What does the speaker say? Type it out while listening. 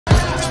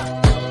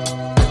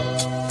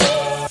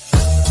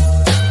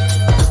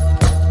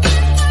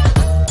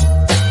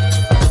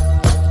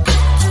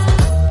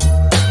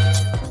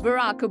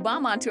Barack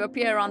Obama to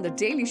appear on The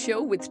Daily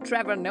Show with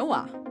Trevor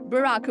Noah.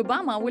 Barack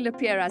Obama will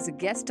appear as a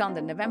guest on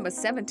the November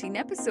 17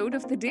 episode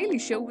of The Daily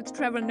Show with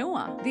Trevor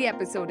Noah. The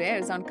episode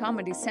airs on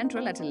Comedy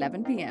Central at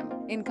 11 p.m.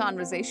 In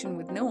conversation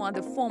with Noah,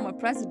 the former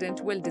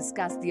president will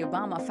discuss the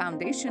Obama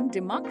Foundation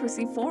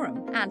Democracy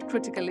Forum and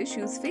critical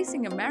issues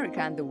facing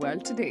America and the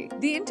world today.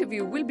 The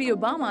interview will be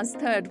Obama's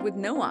third with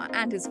Noah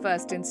and his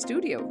first in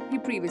studio. He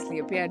previously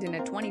appeared in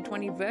a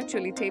 2020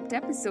 virtually taped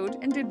episode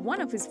and did one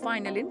of his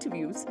final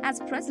interviews as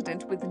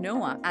president with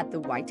Noah at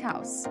the White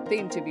House. The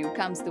interview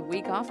comes the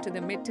week after the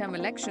midterm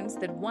elections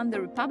that won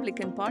the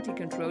Republican Party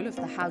control of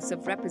the House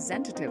of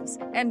Representatives,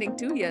 ending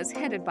 2 years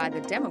headed by the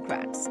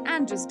Democrats,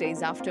 and just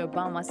days after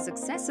Obama's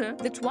successor,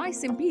 the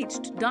twice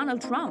impeached Donald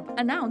Trump,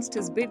 announced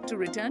his bid to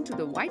return to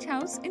the White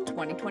House in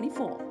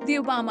 2024. The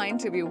Obama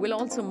interview will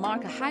also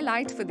mark a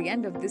highlight for the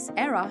end of this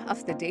era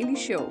of The Daily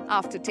Show.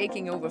 After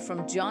taking over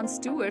from Jon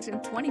Stewart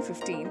in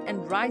 2015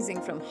 and rising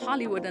from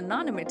Hollywood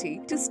anonymity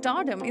to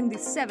stardom in the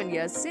 7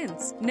 years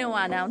since,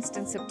 Noah announced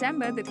in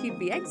September that he'd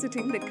be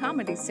exiting the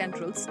Comedy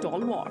Central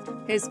stalwart.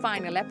 His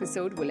final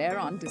episode will air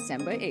on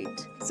December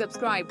 8.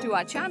 Subscribe to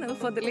our channel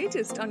for the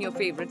latest on your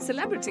favorite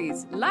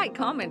celebrities. Like,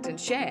 comment and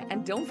share,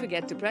 and don't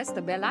forget to press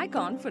the bell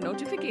icon for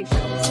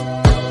notifications.